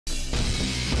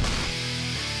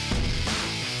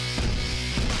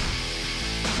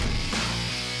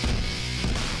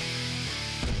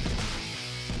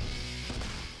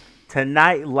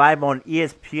Tonight, live on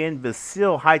ESPN,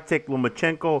 Vasyl High-Tech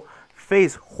Lomachenko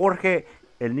faced Jorge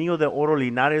El Niño de Oro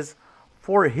Linares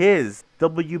for his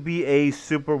WBA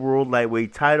Super World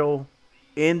Lightweight title.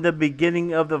 In the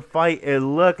beginning of the fight, it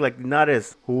looked like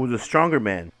Linares, who was a stronger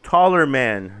man, taller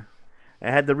man,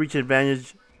 and had the reach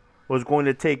advantage, was going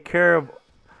to take care of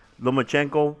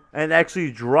Lomachenko and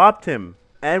actually dropped him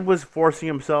and was forcing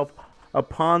himself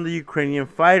upon the Ukrainian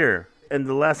fighter. In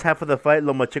the last half of the fight,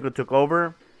 Lomachenko took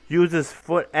over, used his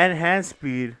foot and hand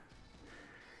speed,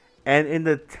 and in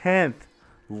the 10th,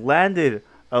 landed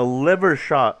a liver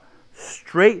shot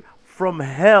straight from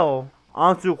hell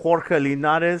onto Jorge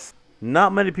Linares.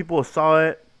 Not many people saw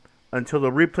it until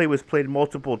the replay was played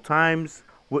multiple times.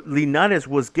 Linares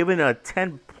was given a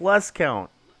 10+ count.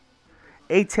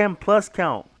 A 10+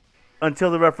 count.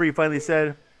 Until the referee finally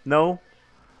said, no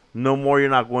more, you're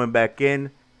not going back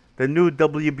in. The new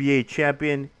WBA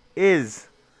champion is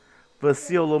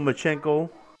Vasyl Lomachenko.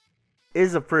 It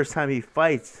is the first time he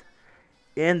fights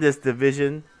in this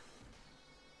division.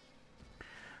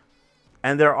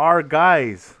 And there are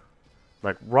guys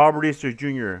like Robert Easter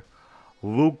Jr.,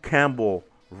 Luke Campbell,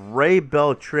 Ray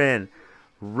Beltran,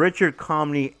 Richard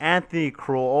Comey, Anthony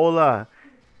Crolla,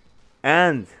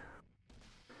 and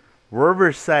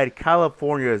Riverside,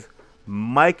 California's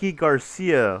Mikey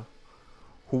Garcia,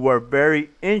 who are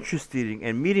very interested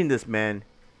in meeting this man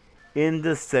in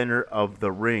the center of the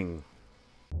ring.